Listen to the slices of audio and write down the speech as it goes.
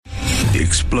The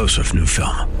explosive new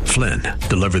film, Flynn,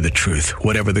 deliver the truth,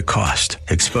 whatever the cost.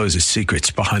 Exposes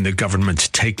secrets behind the government's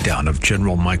takedown of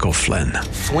General Michael Flynn.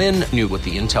 Flynn knew what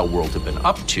the intel world had been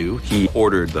up to. He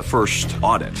ordered the first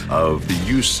audit of the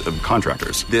use of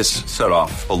contractors. This set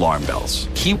off alarm bells.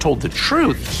 He told the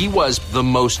truth. He was the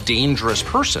most dangerous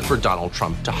person for Donald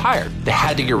Trump to hire. They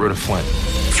had to get rid of Flynn.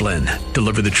 Flynn,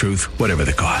 deliver the truth, whatever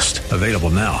the cost. Available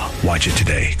now. Watch it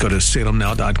today. Go to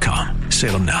salemnow.com.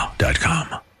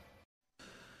 salemnow.com.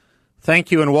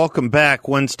 Thank you and welcome back.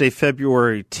 Wednesday,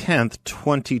 February 10th,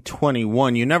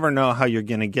 2021. You never know how you're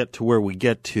going to get to where we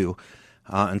get to.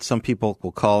 And some people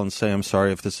will call and say, I'm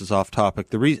sorry if this is off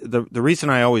topic. The reason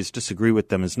I always disagree with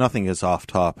them is nothing is off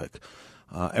topic.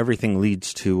 Everything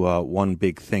leads to one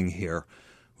big thing here,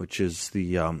 which is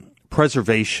the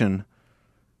preservation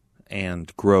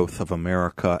and growth of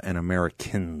America and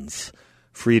Americans.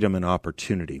 Freedom and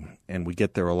opportunity, and we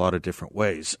get there a lot of different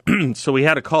ways. So we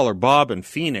had a caller, Bob in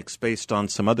Phoenix, based on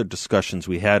some other discussions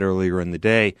we had earlier in the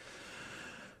day,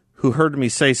 who heard me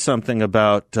say something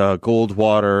about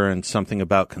Goldwater and something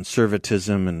about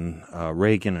conservatism and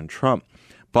Reagan and Trump.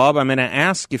 Bob, I'm going to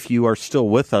ask if you are still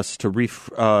with us I'm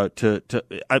going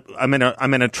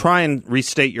to try and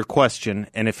restate your question,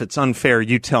 and if it's unfair,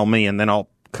 you tell me, and then I'll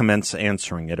commence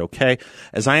answering it. Okay?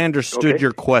 As I understood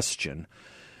your question.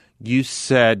 You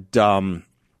said,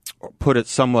 put it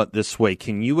somewhat this way,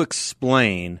 can you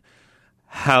explain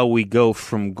how we go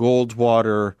from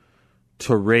Goldwater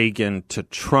to Reagan to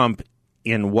Trump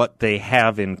in what they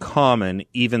have in common,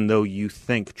 even though you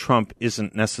think Trump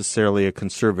isn't necessarily a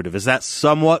conservative? Is that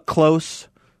somewhat close?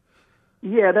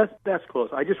 Yeah, that's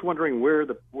close. I'm just wondering where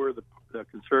the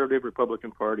conservative Republican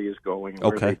Party is going and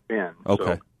where they've been. Okay.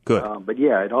 So, good. But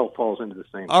yeah, it all falls into the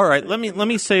same. All right, let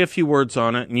me say a few words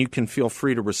on it, and you can feel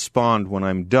free to respond when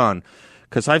I'm done,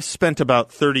 because I've spent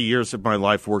about 30 years of my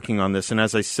life working on this, and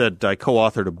as I said, I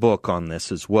co-authored a book on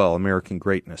this as well, American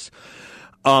Greatness.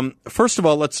 First of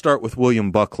all, let's start with William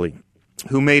Buckley,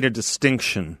 who made a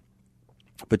distinction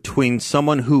between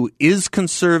someone who is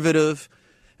conservative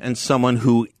and someone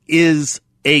who is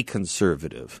a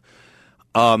conservative.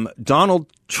 Donald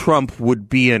Trump would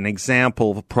be an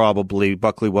example, probably.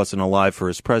 Buckley wasn't alive for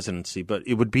his presidency, but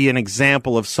it would be an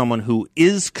example of someone who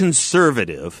is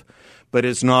conservative, but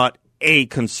is not a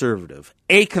conservative.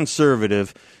 A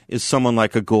conservative is someone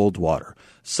like a Goldwater,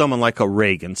 someone like a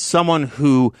Reagan, someone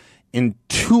who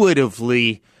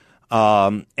intuitively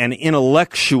and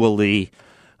intellectually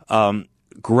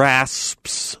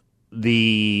grasps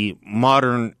the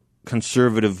modern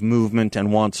conservative movement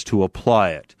and wants to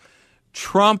apply it.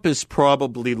 Trump is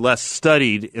probably less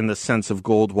studied in the sense of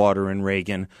Goldwater and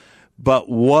Reagan, but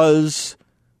was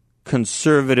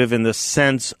conservative in the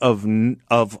sense of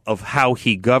how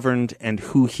he governed and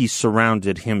who he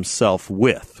surrounded himself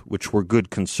with, which were good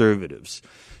conservatives.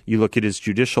 You look at his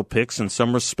judicial picks, in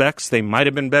some respects, they might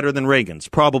have been better than Reagan's.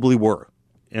 Probably were,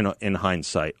 in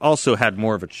hindsight. Also had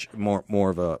more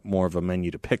of a menu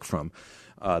to pick from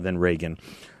than Reagan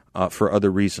for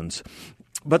other reasons.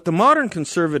 But the modern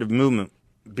conservative movement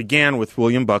began with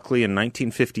William Buckley in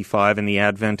 1955 and the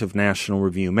advent of National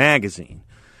Review magazine.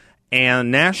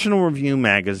 And National Review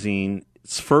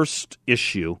magazine's first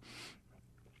issue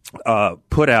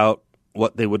put out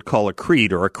what they would call a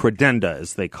creed, or a credenda,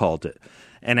 as they called it.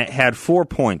 And it had 4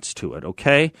 points to it,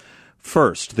 okay?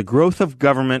 First, the growth of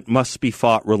government must be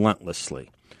fought relentlessly.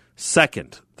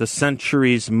 Second, the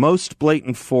century's most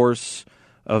blatant force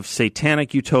of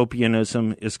satanic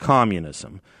utopianism is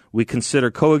communism. We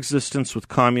consider coexistence with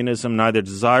communism neither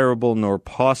desirable nor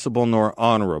possible nor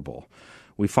honorable.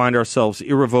 We find ourselves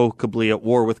irrevocably at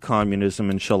war with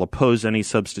communism and shall oppose any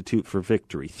substitute for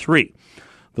victory. 3.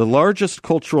 The largest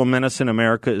cultural menace in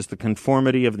America is the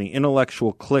conformity of the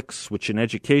intellectual cliques which in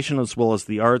education as well as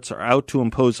the arts are out to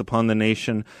impose upon the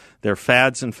nation their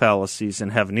fads and fallacies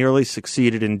and have nearly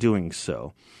succeeded in doing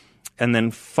so. And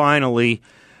then finally,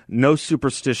 no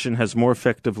superstition has more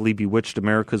effectively bewitched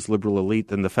America's liberal elite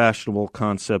than the fashionable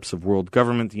concepts of world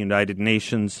government, the United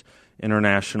Nations,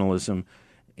 internationalism,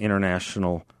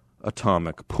 international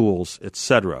atomic pools,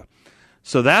 etc.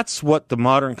 So that's what the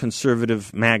modern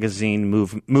conservative magazine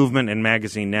movement and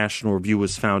magazine National Review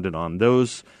was founded on,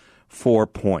 those 4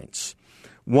 points.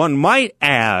 One might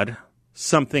add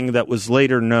something that was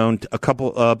later known,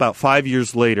 about 5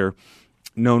 years later,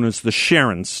 known as the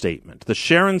Sharon Statement. The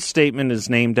Sharon Statement is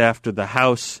named after the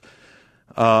house,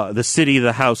 the city,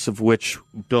 the house of which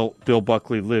Bill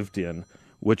Buckley lived in,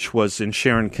 which was in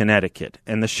Sharon, Connecticut.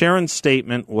 And the Sharon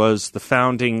Statement was the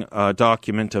founding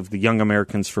document of the Young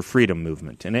Americans for Freedom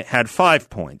movement. And it had 5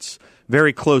 points,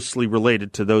 very closely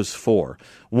related to those 4.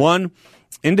 1,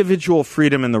 Individual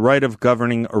freedom and the right of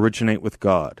governing originate with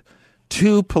God.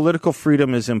 2, political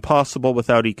freedom is impossible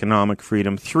without economic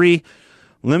freedom. 3,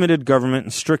 limited government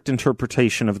and strict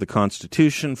interpretation of the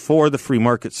Constitution. 4, the free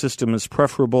market system is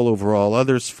preferable over all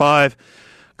others. 5,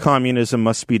 communism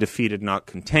must be defeated, not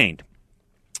contained.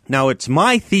 Now, it's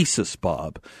my thesis,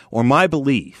 Bob, or my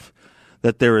belief,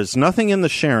 that there is nothing in the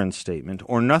Sharon Statement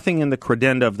or nothing in the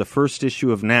credenda of the first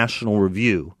issue of National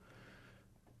Review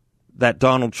that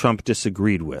Donald Trump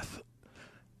disagreed with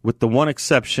the one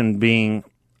exception being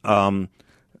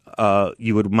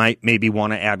you might maybe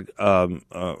want to add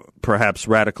perhaps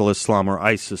radical Islam or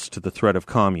ISIS to the threat of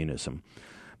communism.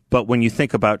 But when you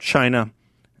think about China,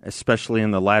 especially in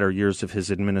the latter years of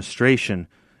his administration,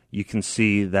 you can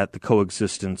see that the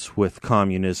coexistence with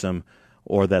communism,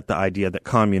 or that the idea that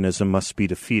communism must be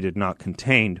defeated, not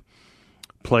contained,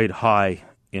 played high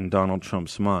in Donald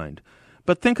Trump's mind.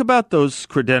 But think about those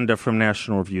credenda from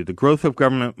National Review. The growth of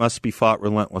government must be fought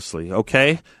relentlessly.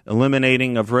 Okay,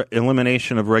 elimination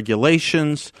of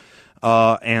regulations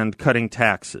and cutting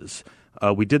taxes.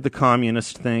 We did the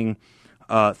communist thing.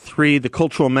 3, the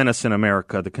cultural menace in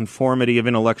America, the conformity of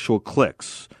intellectual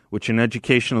cliques, which in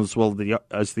education as well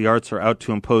as the arts are out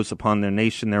to impose upon their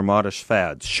nation their modish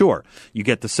fads. Sure, you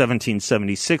get the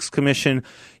 1776 Commission,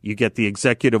 you get the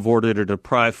executive order to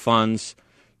deprive funds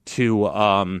to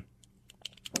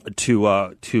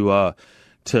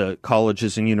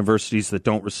colleges and universities that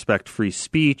don't respect free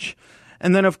speech.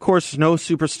 And then, of course, no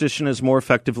superstition has more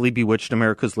effectively bewitched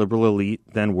America's liberal elite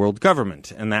than world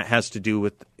government. And that has to do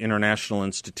with international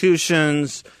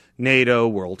institutions, NATO,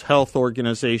 World Health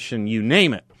Organization, you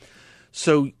name it.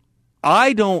 So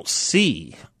I don't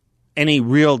see any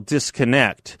real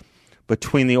disconnect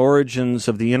between the origins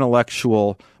of the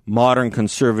intellectual modern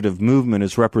conservative movement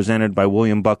as represented by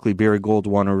William Buckley, Barry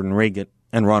Goldwater,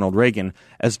 and Ronald Reagan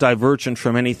as divergent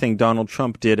from anything Donald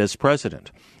Trump did as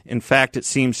president. In fact, it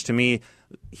seems to me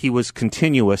he was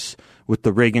continuous with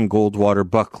the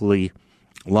Reagan-Goldwater-Buckley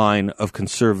line of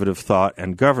conservative thought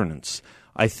and governance.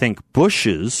 I think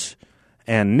Bush's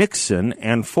and Nixon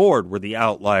and Ford were the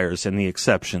outliers and the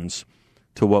exceptions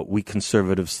to what we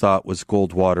conservatives thought was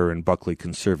Goldwater and Buckley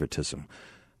conservatism.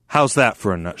 How's that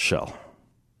for a nutshell?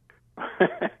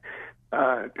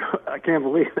 I can't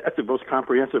believe that's the most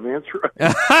comprehensive answer.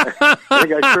 I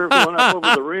think I served one up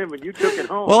over the rim, and you took it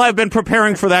home. Well, I've been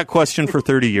preparing for that question for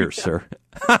 30 years, sir.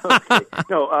 Okay.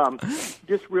 No,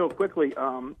 just real quickly,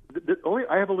 I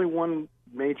have only one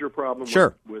major problem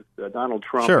with Donald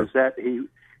Trump is that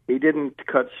he didn't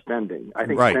cut spending. I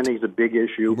think spending is a big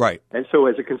issue. Right. And so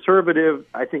as a conservative,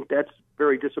 I think that's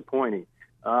very disappointing.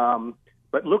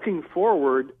 But looking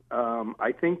forward,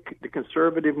 I think the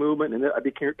conservative movement, and I'd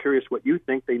be curious what you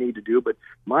think they need to do, but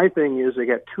my thing is they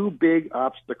got 2 big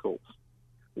obstacles.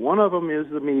 One of them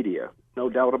is the media, no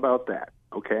doubt about that,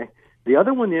 okay? The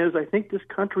other one is I think this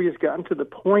country has gotten to the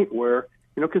point where,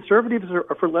 conservatives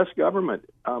are for less government.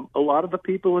 A lot of the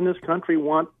people in this country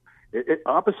want,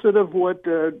 opposite of what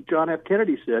John F.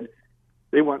 Kennedy said,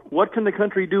 they want, what can the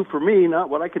country do for me, not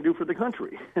what I can do for the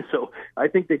country. So I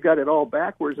think they've got it all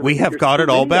backwards. We have got it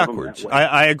all backwards.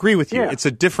 I agree with you. Yeah. It's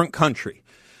a different country.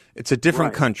 It's a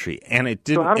different country, and it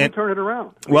didn't. So how do we turn it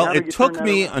around? Well, it took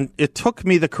me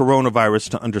the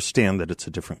coronavirus to understand that it's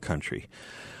a different country.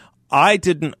 I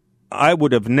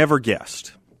would have never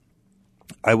guessed.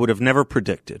 I would have never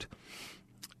predicted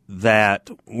that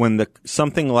when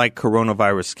something like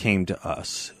coronavirus came to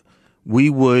us,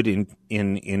 we would, in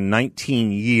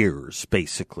 19 years,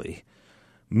 basically,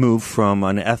 move from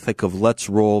an ethic of let's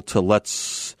roll to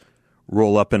let's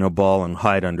roll up in a ball and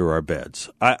hide under our beds.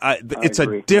 It's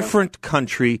a different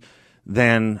country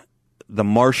than the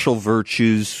martial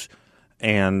virtues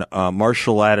and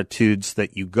martial attitudes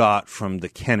that you got from the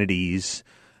Kennedys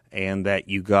and that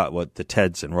you got, the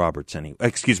Teds and Roberts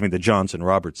the Johns and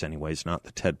Roberts anyways, not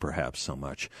the Ted perhaps so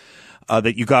much,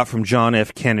 that you got from John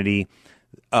F. Kennedy,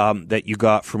 that you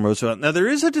got from Roosevelt. Now, there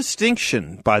is a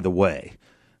distinction, by the way,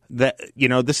 that,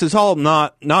 this is all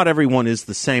not everyone is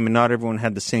the same and not everyone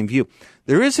had the same view.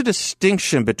 There is a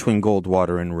distinction between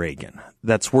Goldwater and Reagan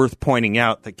that's worth pointing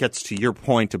out that gets to your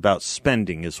point about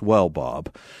spending as well,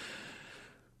 Bob.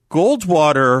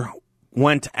 Goldwater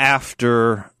went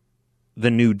after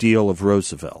the New Deal of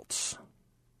Roosevelt's.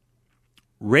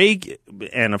 Reagan,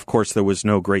 and of course there was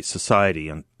no Great Society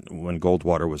when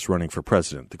Goldwater was running for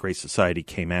president. The Great Society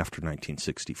came after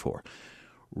 1964.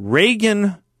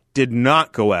 Reagan did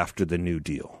not go after the New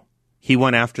Deal. He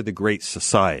went after the Great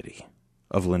Society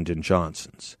of Lyndon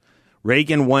Johnson's.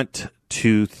 Reagan went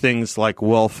to things like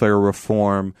welfare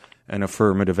reform and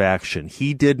affirmative action.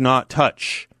 He did not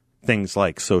touch things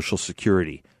like Social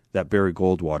Security that Barry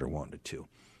Goldwater wanted to.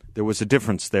 There was a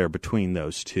difference there between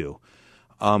those two,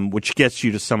 which gets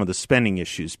you to some of the spending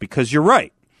issues. Because you're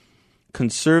right.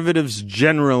 Conservatives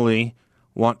generally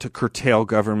want to curtail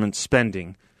government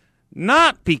spending,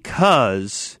 not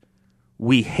because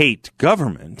we hate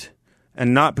government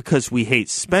and not because we hate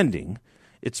spending.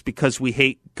 It's because we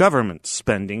hate government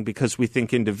spending, because we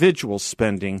think individual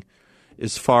spending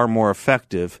is far more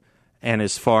effective and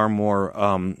is far more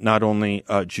not only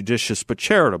judicious but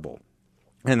charitable,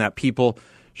 and that people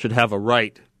should have a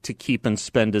right to keep and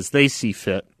spend as they see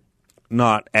fit,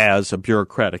 not as a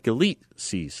bureaucratic elite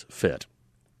sees fit.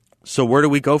 So where do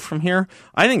we go from here?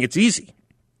 I think it's easy.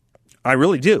 I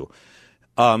really do.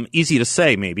 Easy to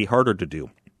say, maybe harder to do.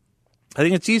 I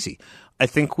think it's easy. I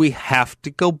think we have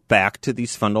to go back to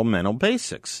these fundamental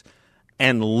basics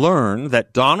and learn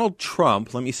that Donald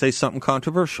Trump, let me say something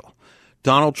controversial,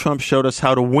 Donald Trump showed us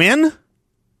how to win,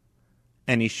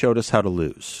 and he showed us how to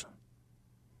lose.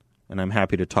 And I'm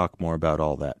happy to talk more about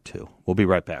all that, too. We'll be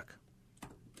right back.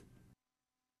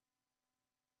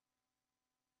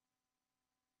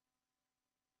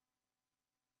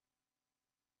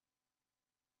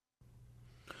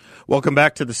 Welcome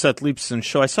back to the Seth Leibsohn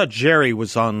Show. I saw Jerry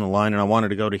was on the line, and I wanted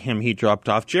to go to him. He dropped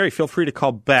off. Jerry, feel free to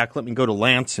call back. Let me go to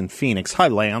Lance in Phoenix. Hi,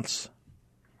 Lance.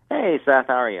 Hey, Seth.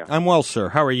 How are you? I'm well, sir.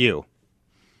 How are you?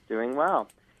 Doing well.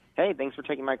 Hey, thanks for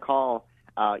taking my call.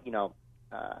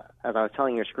 As I was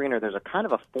telling your screener, there's a kind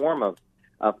of a form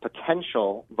of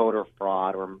potential voter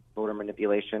fraud or voter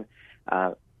manipulation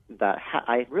that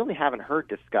I really haven't heard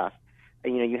discussed.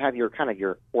 You have your kind of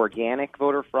your organic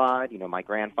voter fraud. My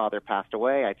grandfather passed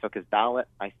away. I took his ballot.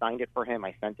 I signed it for him.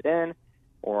 I sent it in.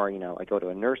 Or, I go to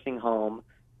a nursing home.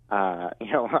 I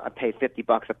pay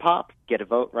 $50 a pop, get a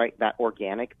vote, right? That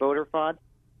organic voter fraud.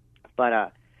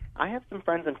 But I have some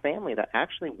friends and family that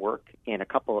actually work in a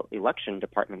couple of election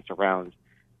departments around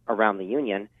the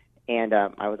union. And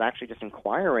I was actually just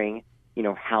inquiring,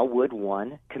 how would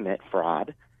one commit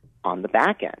fraud on the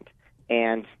back end?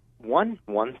 And one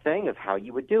thing of how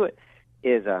you would do it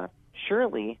is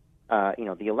surely,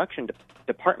 the election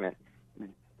department,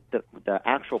 the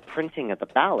actual printing of the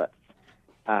ballots,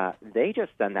 they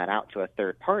just send that out to a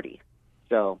third party.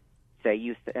 So say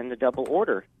you send a double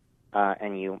order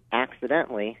and you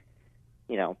accidentally,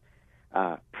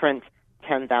 print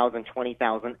 10,000,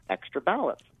 20,000 extra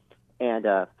ballots. And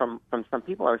from some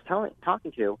people I was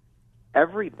talking to,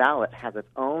 every ballot has its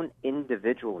own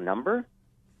individual number,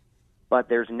 but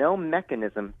there's no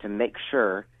mechanism to make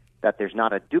sure that there's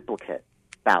not a duplicate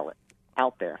ballot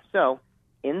out there. So,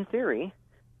 in theory,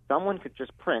 someone could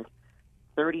just print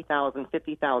 30,000,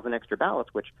 50,000 extra ballots,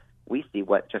 which we see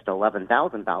what just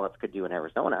 11,000 ballots could do in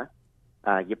Arizona.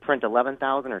 You print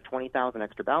 11,000 or 20,000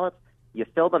 extra ballots, you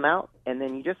fill them out, and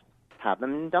then you just have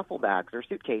them in duffel bags or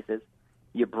suitcases.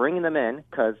 You bring them in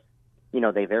because,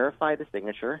 they verify the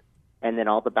signature, and then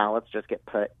all the ballots just get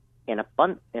put in a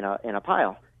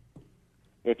pile.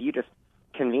 If you just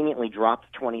conveniently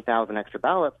dropped 20,000 extra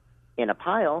ballots in a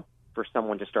pile for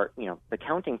someone to start, the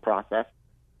counting process,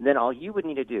 then all you would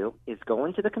need to do is go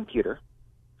into the computer,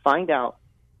 find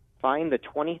the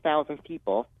 20,000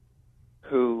 people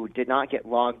who did not get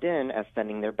logged in as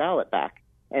sending their ballot back,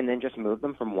 and then just move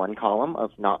them from one column of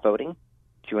not voting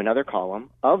to another column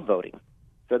of voting.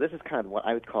 So this is kind of what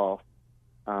I would call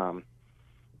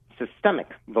systemic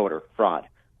voter fraud,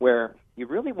 where you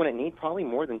really wouldn't need probably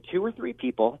more than 2 or 3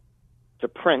 people to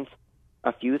print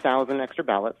a few thousand extra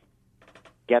ballots,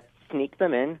 sneak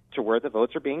them in to where the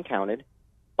votes are being counted,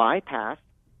 bypass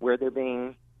where they're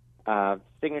being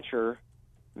signature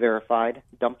verified,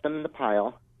 dump them in the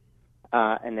pile,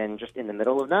 and then just in the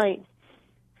middle of the night,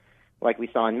 like we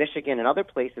saw in Michigan and other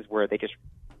places where they just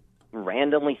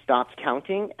randomly stopped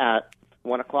counting at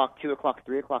 1 o'clock, 2 o'clock,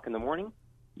 3 o'clock in the morning,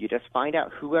 you just find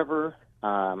out whoever's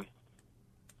on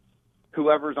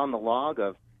the log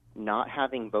of not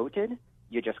having voted,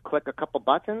 you just click a couple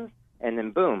buttons, and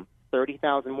then boom,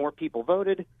 30,000 more people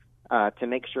voted to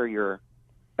make sure your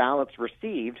ballots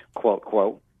received, quote,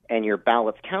 quote, and your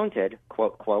ballots counted,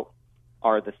 quote, quote,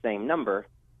 are the same number.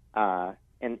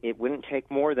 And it wouldn't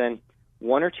take more than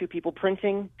 1 or 2 people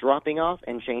printing, dropping off,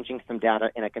 and changing some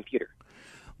data in a computer.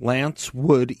 Lance,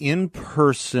 would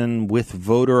in-person with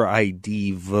voter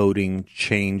ID voting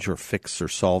change or fix or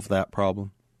solve that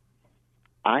problem?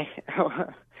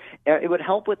 It would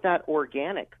help with that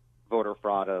organic voter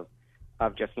fraud of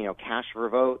just, cash for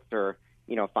votes or,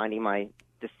 finding my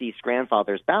deceased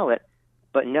grandfather's ballot.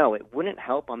 But no, it wouldn't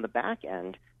help on the back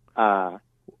end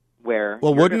where...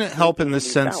 Well, wouldn't it help in the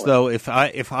sense, though, if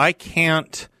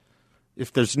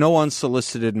there's no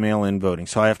unsolicited mail-in voting,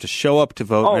 so I have to show up to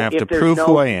vote and I have to prove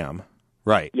who I am.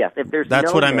 Right. Yes, if there's That's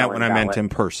no what I meant mail-in when I meant ballot, in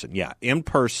person. Yeah, in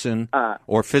person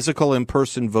or physical in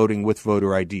person voting with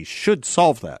voter ID should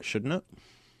solve that, shouldn't it?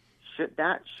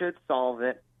 Should solve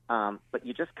it, but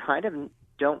you just kind of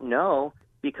don't know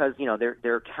because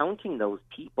they're counting those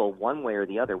people one way or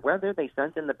the other, whether they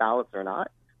sent in the ballots or not,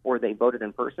 or they voted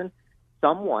in person.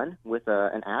 Someone with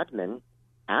an admin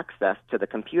access to the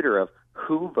computer of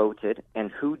who voted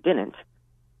and who didn't.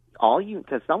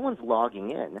 Because someone's logging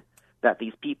in that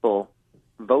these people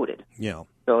voted. Yeah.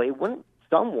 So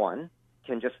someone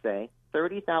can just say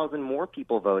 30,000 more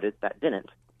people voted that didn't.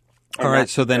 All right.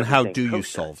 So then, how do you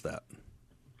solve that?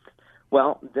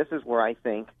 Well, this is where I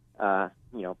think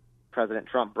President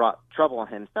Trump brought trouble on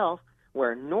himself.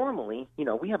 Where normally,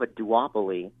 we have a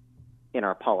duopoly in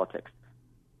our politics.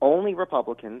 Only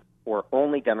Republicans or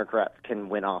only Democrats can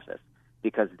win office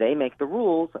because they make the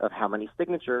rules of how many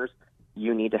signatures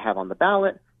you need to have on the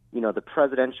ballot. The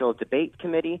presidential debate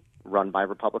committee run by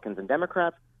Republicans and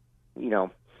Democrats.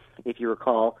 If you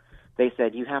recall, they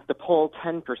said you have to poll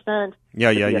 10% to be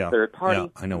a third party. Yeah,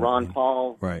 I know Ron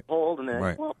Paul polled, and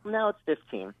then now it's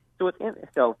 15.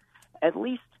 So at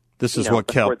least this is what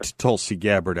kept Tulsi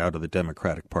Gabbard out of the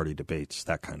Democratic Party debates.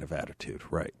 That kind of attitude,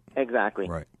 right? Exactly.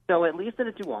 Right. So at least in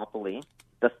a duopoly,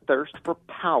 the thirst for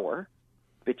power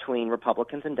between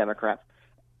Republicans and Democrats,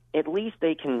 at least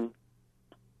they can,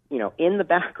 in the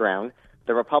background,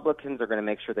 the Republicans are going to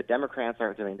make sure the Democrats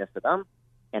aren't doing this to them,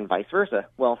 and vice versa.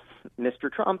 Well,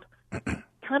 Mr. Trump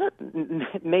kind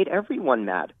of made everyone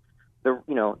mad. Do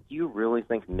you really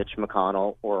think Mitch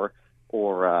McConnell or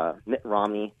Mitt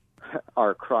Romney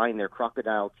are crying their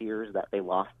crocodile tears that they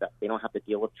lost, that they don't have to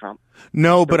deal with Trump?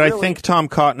 No, but really, I think Tom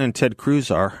Cotton and Ted Cruz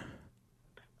are.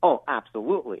 Oh,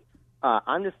 absolutely.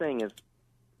 I'm just saying is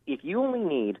if you only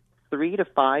need 3 to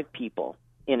 5 people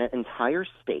in an entire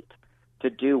state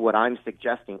to do what I'm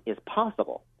suggesting is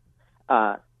possible,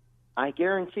 I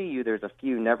guarantee you there's a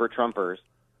few never-Trumpers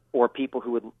or people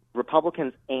who would,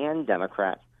 Republicans and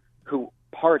Democrats, who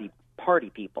party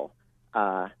people,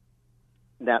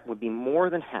 that would be more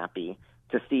than happy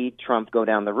to see Trump go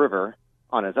down the river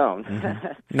on his own.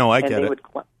 Mm-hmm. No, I get it.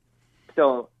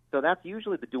 So that's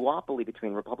usually the duopoly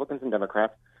between Republicans and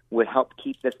Democrats would help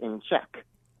keep this in check.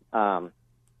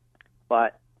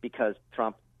 But because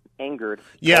Trump angered,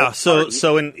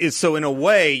 so in a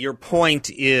way, your point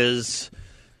is,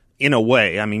 in a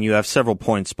way, I mean, you have several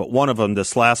points, but one of them,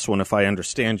 this last one, if I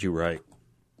understand you right,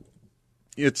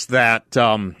 it's that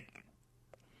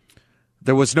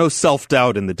there was no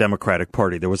self-doubt in the Democratic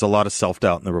Party. There was a lot of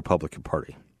self-doubt in the Republican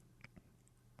Party.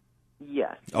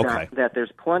 Yes. Okay. That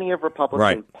there's plenty of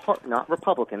Republican, not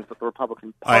Republicans, but the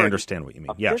Republican Party. I understand what you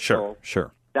mean. Yeah, sure.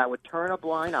 That would turn a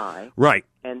blind eye. Right.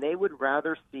 And they would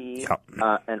rather see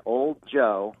an old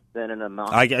Joe than an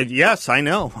Amon. Yes, I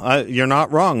know. You're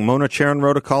not wrong. Mona Charen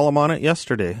wrote a column on it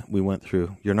yesterday we went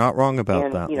through. You're not wrong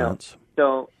about that, Lance.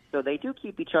 So they do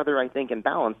keep each other, I think, in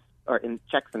balance, or in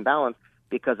checks and balance,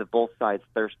 because of both sides'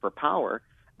 thirst for power.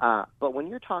 But when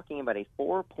you're talking about a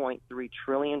 $4.3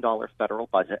 trillion federal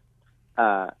budget,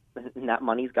 that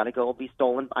money's got to be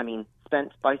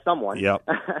spent by someone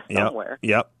somewhere.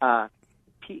 Yep.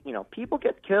 People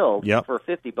get killed for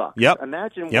 $50. Yep.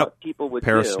 Imagine what people would do.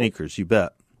 Pair of sneakers, you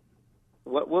bet.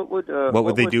 What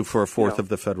would they do for a fourth of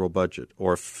the federal budget,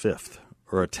 or a fifth,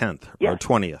 or a 10th, or a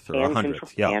 20th, or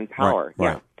 100th? And power.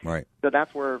 Right. So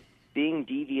that's where being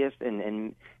devious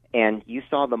and you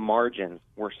saw the margins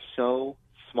were so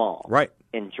small. Right.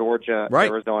 In Georgia,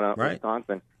 Arizona,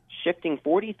 Wisconsin. Shifting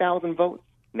 40,000 votes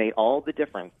made all the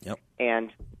difference. Yep.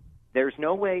 And there's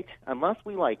no way, unless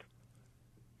we like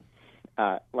I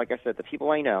said, the people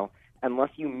I know, unless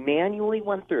you manually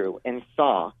went through and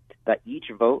saw that each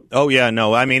vote. Oh yeah,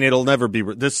 no. I mean, it'll never be.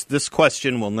 This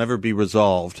question will never be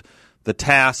resolved. The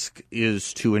task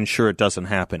is to ensure it doesn't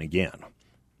happen again.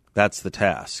 That's the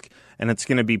task, and it's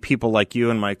going to be people like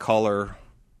you and my caller,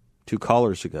 2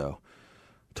 callers ago,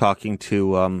 talking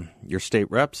to your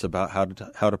state reps about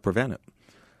how to prevent it,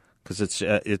 because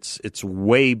it's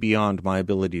way beyond my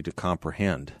ability to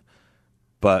comprehend.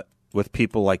 But with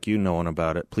people like you knowing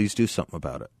about it, please do something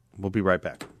about it. We'll be right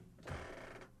back.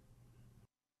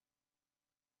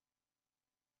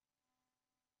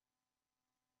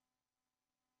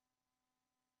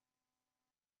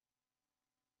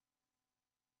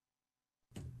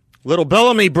 Little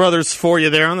Bellamy Brothers for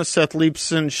you there on the Seth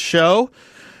Leibsohn Show.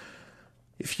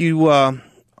 If you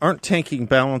aren't taking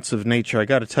Balance of Nature, I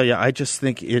got to tell you, I just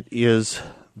think it is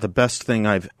the best thing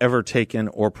I've ever taken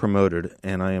or promoted,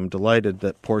 and I am delighted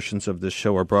that portions of this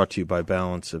show are brought to you by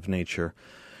Balance of Nature.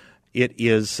 It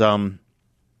is, I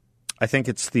think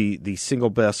it's the single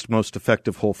best, most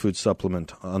effective whole food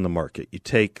supplement on the market. You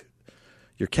take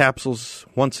your capsules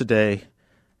once a day,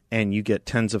 and you get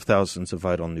tens of thousands of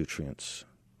vital nutrients.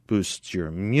 Boosts your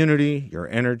immunity, your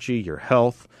energy, your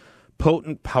health.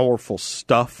 Potent, powerful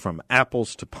stuff from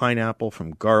apples to pineapple,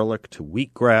 from garlic to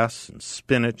wheatgrass and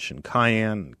spinach and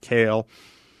cayenne and kale.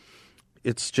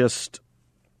 It's just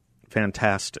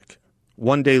fantastic.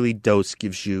 One daily dose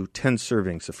gives you 10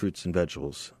 servings of fruits and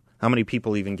vegetables. How many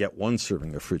people even get one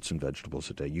serving of fruits and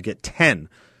vegetables a day? You get 10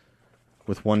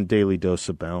 with one daily dose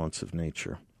of Balance of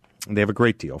Nature. And they have a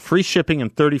great deal. Free shipping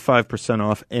and 35%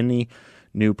 off any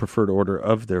new preferred order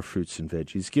of their fruits and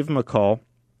veggies. Give them a call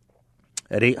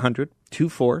at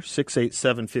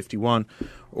 800-246-8751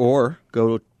 or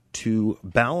go to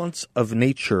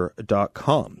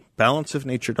balanceofnature.com.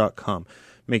 Balanceofnature.com.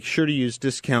 Make sure to use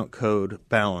discount code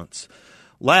BALANCE.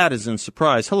 Lad is in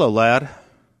Surprise. Hello, Lad.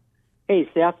 Hey,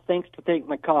 Seth. Thanks for taking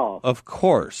my call. Of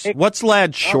course. What's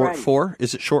Lad short for?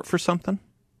 Is it short for something?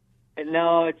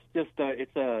 No, it's just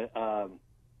it's a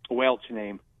Welsh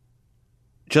name.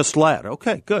 Just Lad.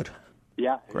 Okay, good.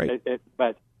 Yeah. Great.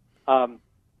 But I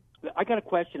got a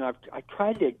question. I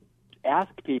tried to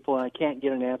ask people, and I can't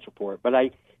get an answer for it. But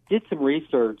I did some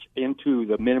research into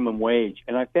the minimum wage,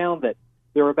 and I found that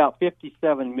there are about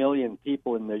 57 million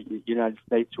people in the United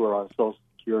States who are on Social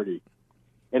Security.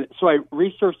 And so I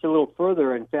researched a little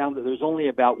further and found that there's only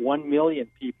about 1 million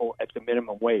people at the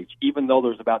minimum wage, even though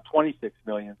there's about 26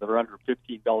 million that are under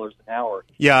 $15 an hour.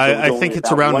 Yeah, I think it's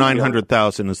around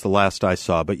 900,000 is the last I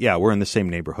saw. But yeah, we're in the same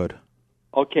neighborhood.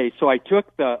 Okay, so I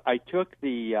took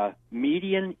the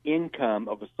median income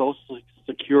of a Social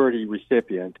Security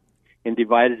recipient and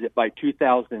divided it by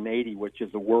 2,080, which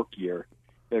is a work year.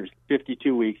 There's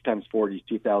 52 weeks times 40 is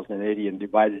 2,080, and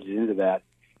divided it into that.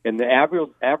 And the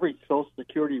average Social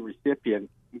Security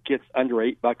recipient gets under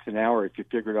 $8 an hour if you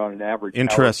figure it on an average.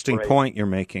 Interesting point you're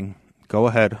making. Go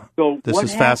ahead. So this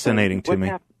is fascinating to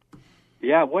me.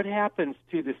 What happens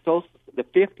to the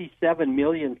 57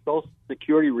 million Social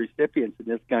Security recipients in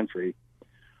this country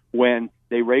when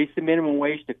they raise the minimum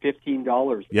wage to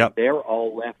 $15? Yep. They're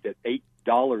all left at $8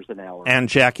 an hour. And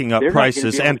jacking up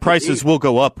prices. And prices will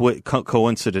go up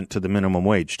coincident to the minimum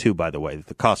wage, too, by the way.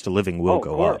 The cost of living will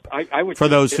go up. For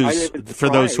those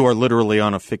who are literally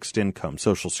on a fixed income,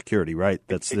 Social Security, right?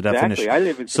 That's the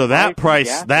definition. So that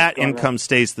price, that income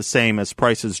stays the same as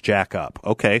prices jack up.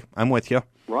 Okay, I'm with you.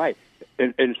 Right.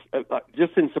 And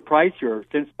just in surprise here,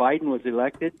 since Biden was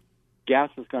elected,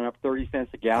 gas has gone up 30 cents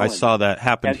a gallon. I saw that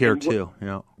happened here, too.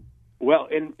 Yeah. Well,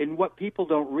 and what people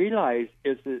don't realize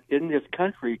is that in this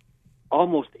country,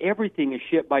 almost everything is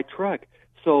shipped by truck.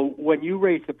 So when you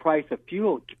raise the price of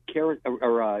fuel,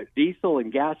 diesel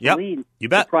and gasoline, you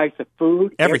bet. The price of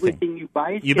food, everything you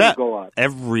buy is going to go up.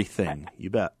 Everything, you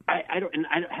bet. I don't.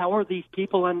 How are these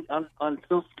people on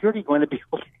Social Security going to be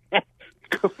able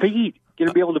to feed? Going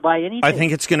to be able to buy anything? I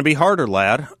think it's going to be harder,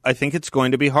 lad. I think it's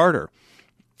going to be harder,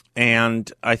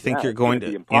 and I think you're going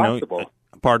to,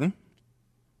 pardon.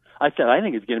 I said, I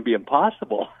think it's going to be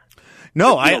impossible.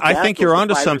 No, I think you're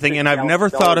onto something, and I've never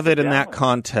thought of it in that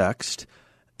context.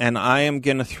 And I am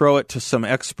going to throw it to some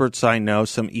experts I know,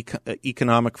 some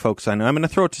economic folks I know. I'm going to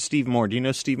throw it to Steve Moore. Do you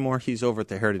know Steve Moore? He's over at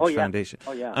the Heritage Foundation.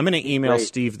 Oh, yeah. I'm going to email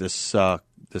Steve this call,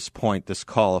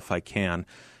 if I can,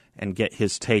 and get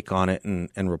his take on it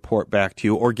and report back to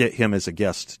you, or get him as a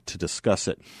guest to discuss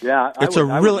it. Yeah,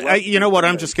 you know what?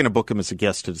 I'm just going to book him as a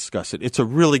guest to discuss it. It's a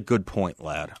really good point,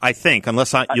 lad. I think,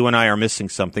 unless you and I are missing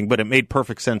something, but it made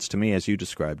perfect sense to me as you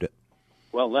described it.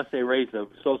 Well, unless they raise the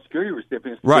Social Security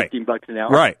recipients to $15 an hour,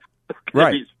 right?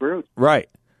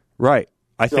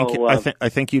 I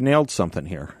think you nailed something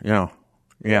here. Yeah.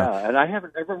 And I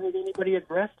haven't ever heard anybody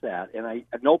address that, and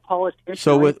no politician.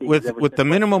 So with the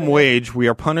minimum wage, we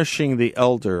are punishing the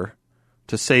elder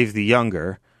to save the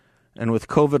younger, and with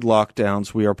COVID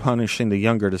lockdowns, we are punishing the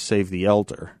younger to save the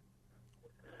elder.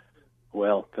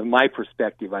 Well, from my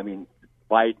perspective, I mean,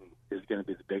 Biden is going to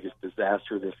be the biggest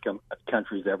disaster this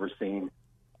country's ever seen.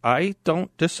 I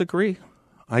don't disagree.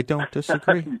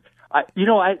 The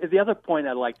other point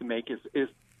I'd like to make is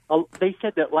they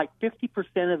said that like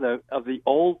 50% of the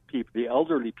old people, the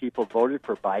elderly people, voted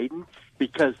for Biden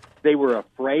because they were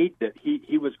afraid that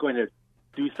he was going to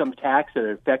do some tax that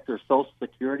would affect their Social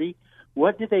Security.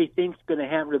 What do they think is going to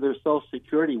happen to their Social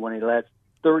Security when he lets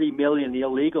 30 million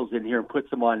illegals in here and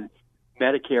puts them on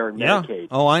Medicare and Medicaid?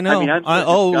 Oh, I know.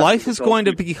 Life is going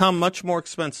to become much more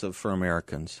expensive for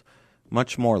Americans.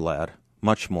 Much more, lad.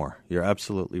 Much more. You're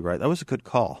absolutely right. That was a good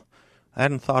call. I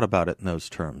hadn't thought about it in those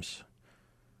terms.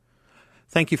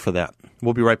 Thank you for that.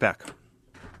 We'll be right back.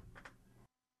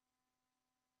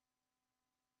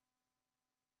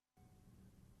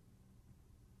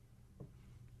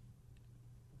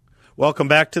 Welcome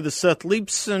back to the Seth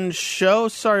Leibsohn Show.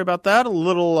 Sorry about that. A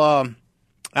little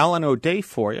Alan O'Day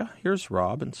for you. Here's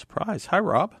Rob in surprise. Hi,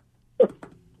 Rob.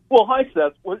 Well, hi,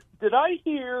 Seth. Did I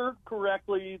hear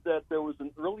correctly that there was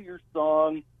an earlier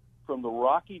song from the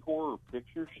Rocky Horror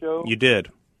Picture Show? You did.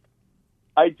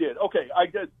 I did. Okay, I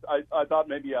guess I thought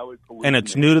maybe I was. And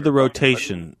it's new to the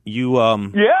rotation. You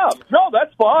yeah, no,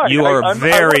 that's fine. You are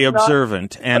very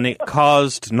observant, and it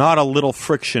caused not a little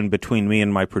friction between me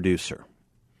and my producer.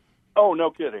 Oh,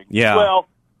 no kidding. Yeah. Well,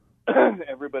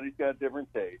 everybody's got different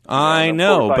tastes. I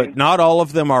know, but not all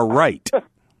of them are right.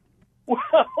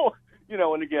 Well,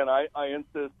 and again, I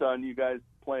insist on you guys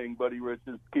playing Buddy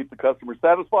Rich's Keep the Customer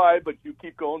Satisfied, but you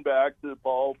keep going back to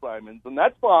Paul Simon's, and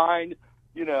that's fine.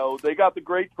 They got the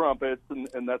great trumpets,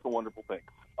 and that's a wonderful thing.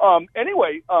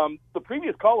 Anyway, the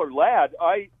previous caller, Ladd,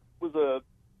 I was a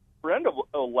friend of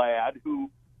a Ladd who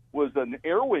was an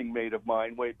air wing mate of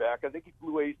mine way back. I think he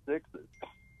flew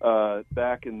A6s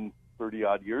back in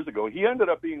 30-odd years ago. He ended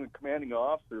up being the commanding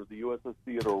officer of the USS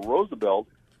Theodore Roosevelt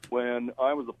when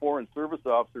I was a foreign service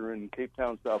officer in Cape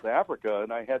Town, South Africa,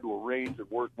 and I had to arrange and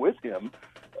work with him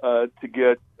to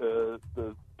get the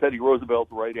Teddy Roosevelt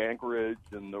the right anchorage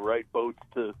and the right boats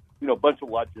to, a bunch of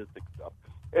logistic stuff.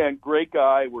 And great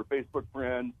guy. We're Facebook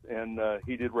friends, and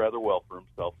he did rather well for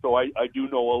himself. So I do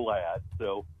know a Ladd,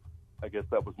 so I guess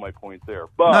that was my point there.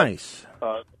 But, nice.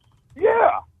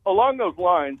 Yeah, along those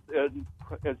lines, as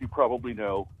you probably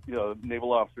know,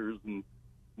 naval officers and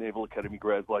Naval Academy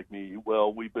grads like me,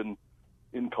 well, we've been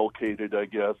inculcated, I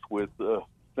guess, with a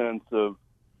sense of,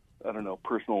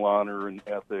 personal honor and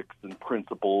ethics and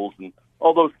principles and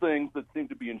all those things that seem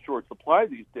to be in short supply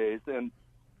these days. And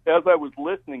as I was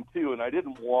listening to, and I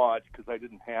didn't watch because I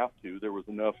didn't have to, there was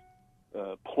enough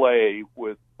play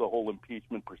with the whole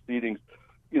impeachment proceedings,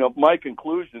 my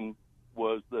conclusion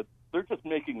was that they're just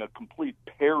making a complete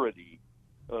parody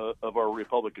of our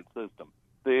Republican system.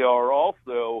 They are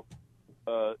also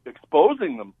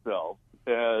exposing themselves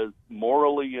as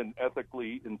morally and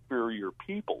ethically inferior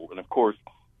people. And, of course,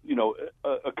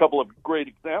 a couple of great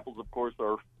examples, of course,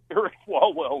 are Eric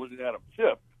Swalwell and Adam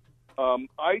Schiff.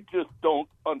 I just don't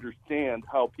understand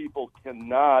how people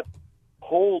cannot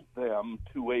hold them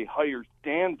to a higher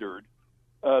standard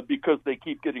because they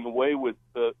keep getting away with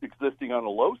existing on a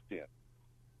low standard.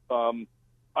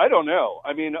 I don't know.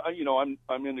 I mean,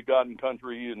 I'm into God and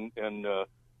country and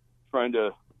trying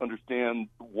to understand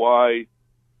why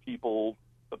people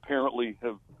apparently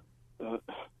have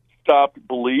stopped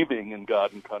believing in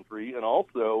God and country. And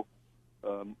also,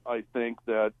 I think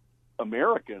that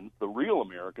Americans, the real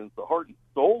Americans, the heart and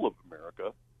soul of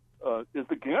America, is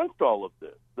against all of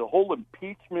this. The whole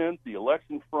impeachment, the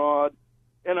election fraud.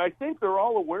 And I think they're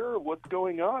all aware of what's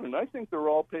going on. And I think they're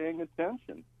all paying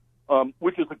attention,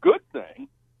 which is a good thing.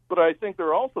 But I think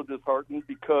they're also disheartened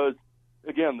because,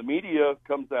 again, the media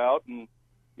comes out and,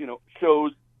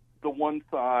 shows the one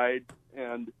side.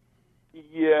 And,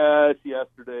 yes,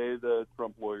 yesterday the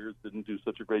Trump lawyers didn't do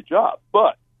such a great job.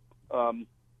 But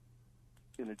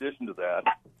in addition to that,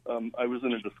 I was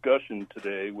in a discussion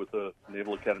today with a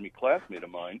Naval Academy classmate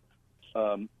of mine.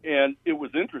 And it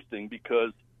was interesting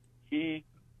because he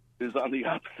is on the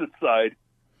opposite side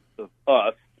of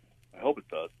us. I hope it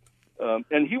does.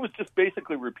 And he was just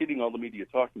basically repeating all the media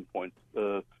talking points.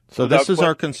 So this is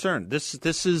our concern. This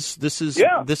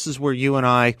is where you and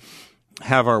I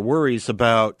have our worries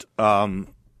about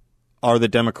are the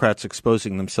Democrats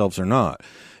exposing themselves or not?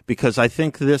 Because I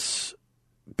think this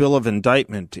bill of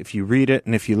indictment, if you read it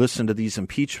and if you listen to these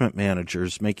impeachment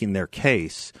managers making their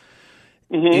case,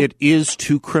 it is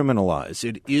to criminalize.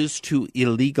 It is to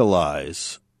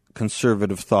illegalize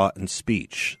conservative thought and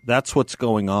speech. That's what's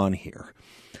going on here.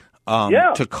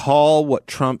 To call what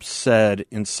Trump said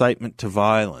incitement to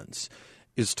violence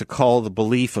is to call the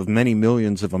belief of many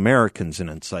millions of Americans an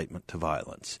incitement to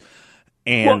violence.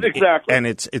 And exactly.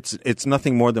 It's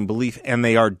nothing more than belief, and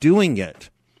they are doing it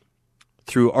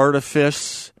through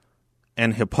artifice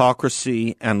and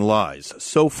hypocrisy and lies.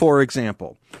 So, for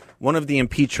example, one of the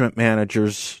impeachment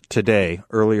managers today,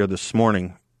 earlier this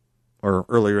morning, or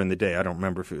earlier in the day, I don't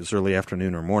remember if it was early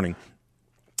afternoon or morning,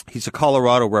 he's a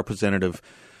Colorado representative,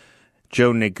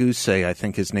 Joe Neguse, I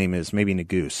think his name is, maybe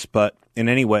Neguse, but in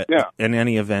any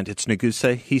event, it's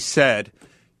Neguse. He said,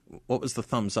 what was the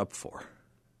thumbs up for?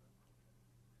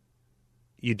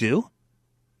 You do?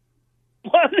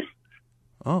 What?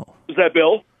 Oh. Is that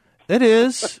Bill? It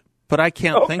is, but I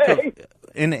can't think of,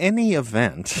 in any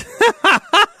event,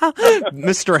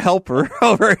 Mr. Helper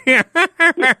over here.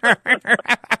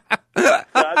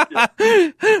 Gotcha.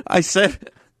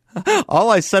 All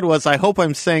I said was, I hope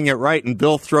I'm saying it right, and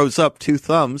Bill throws up two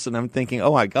thumbs, and I'm thinking,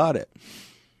 oh, I got it.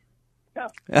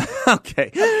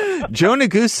 Okay. Joe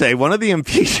Neguse, one of the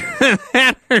impeachment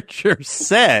managers,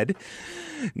 said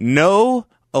no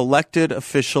elected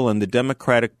official in the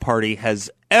Democratic Party has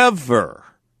ever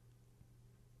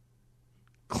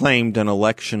claimed an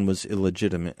election was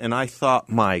illegitimate. And I thought,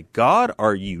 my God,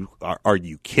 are you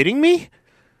kidding me?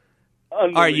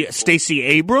 Are you Stacey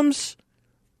Abrams?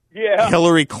 Yeah.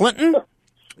 Hillary Clinton?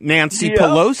 Nancy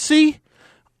Pelosi?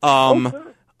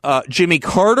 Jimmy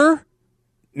Carter?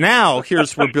 Now,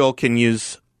 here's where Bill can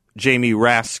use Jamie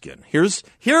Raskin.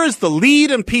 Here is the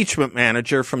lead impeachment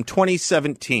manager from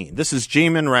 2017. This is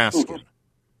Jamin Raskin.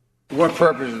 What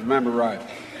purpose is the member right?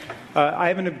 I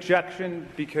have an objection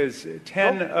because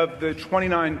 10 of the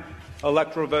 29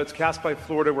 electoral votes cast by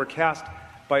Florida were cast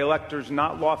by electors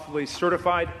not lawfully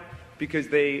certified because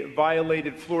they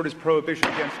violated Florida's prohibition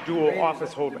against dual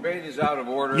office holding. Debate is out of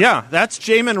order. Yeah, that's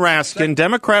Jamin Raskin,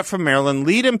 Democrat from Maryland,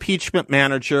 lead impeachment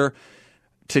manager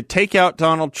to take out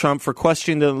Donald Trump for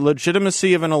questioning the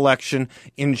legitimacy of an election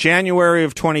in January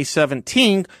of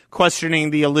 2017,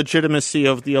 questioning the illegitimacy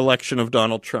of the election of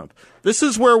Donald Trump. This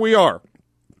is where we are.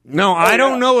 Now, I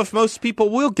don't know if most people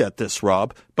will get this,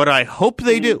 Rob, but I hope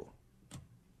they do.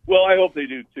 Well, I hope they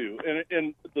do, too.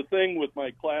 And the thing with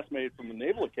my classmate from the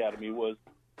Naval Academy was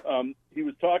he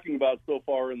was talking about so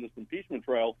far in this impeachment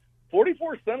trial,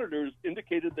 44 senators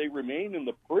indicated they remain in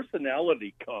the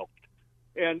personality cult.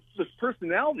 And this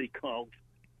personality cult,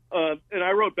 and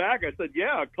I wrote back, I said,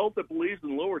 yeah, a cult that believes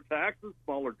in lower taxes,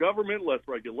 smaller government, less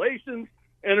regulations,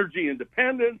 energy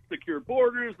independence, secure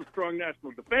borders, a strong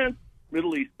national defense,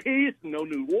 Middle East peace, no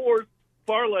new wars,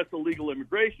 far less illegal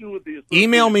immigration with the...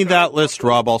 Email me that list,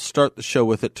 Rob. I'll start the show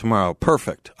with it tomorrow.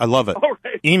 Perfect. I love it. All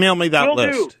right. Email me that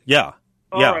list. Do. Yeah.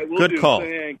 All yeah. right, Good call.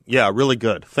 Thanks. Yeah, really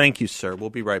good. Thank you, sir. We'll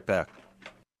be right back.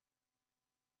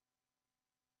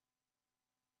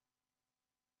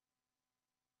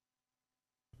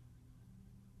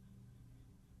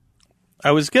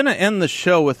 I was going to end the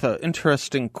show with an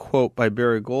interesting quote by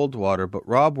Barry Goldwater, but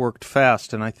Rob worked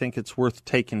fast, and I think it's worth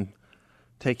taking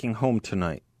home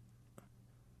tonight.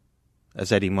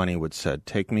 As Eddie Money would said,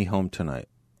 take me home tonight.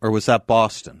 Or was that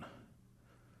Boston?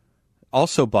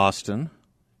 Also Boston.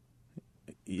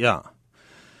 Yeah.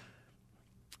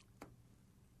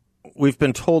 We've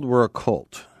been told we're a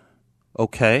cult.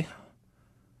 Okay.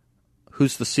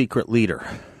 Who's the secret leader?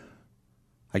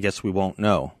 I guess we won't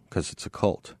know because it's a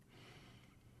cult.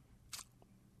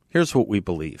 Here's what we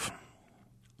believe.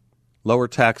 Lower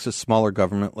taxes, smaller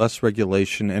government, less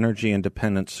regulation, energy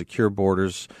independence, secure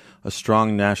borders, a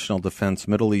strong national defense,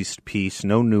 Middle East peace,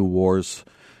 no new wars,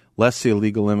 less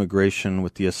illegal immigration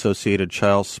with the associated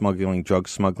child smuggling, drug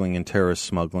smuggling, and terrorist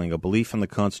smuggling, a belief in the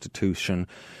Constitution,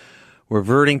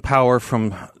 reverting power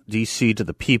from D.C. to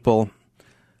the people,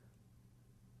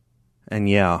 and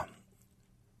yeah,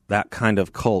 that kind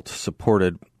of cult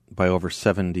supported by over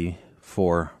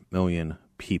 74 million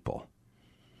people.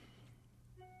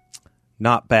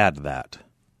 Not bad, that.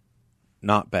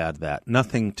 Not bad, that.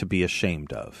 Nothing to be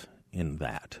ashamed of in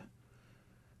that.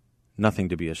 Nothing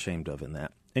to be ashamed of in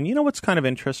that. And you know what's kind of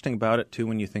interesting about it, too,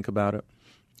 when you think about it?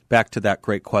 Back to that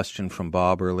great question from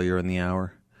Bob earlier in the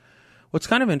hour. What's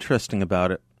kind of interesting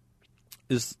about it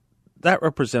is that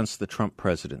represents the Trump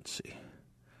presidency.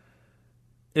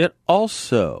 It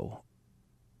also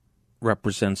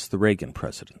represents the Reagan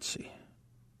presidency.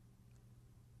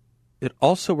 It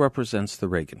also represents the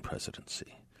Reagan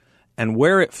presidency. And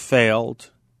where it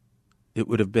failed, it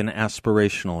would have been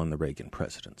aspirational in the Reagan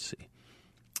presidency.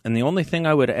 And the only thing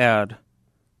I would add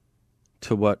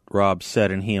to what Rob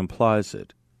said, and he implies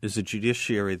it, is a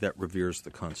judiciary that reveres the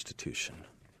Constitution.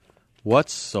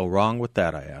 What's so wrong with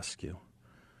that, I ask you?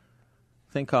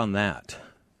 Think on that,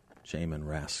 Jamin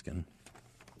Raskin.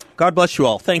 God bless you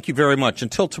all. Thank you very much.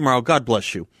 Until tomorrow, God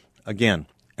bless you. Again,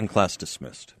 and class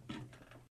dismissed.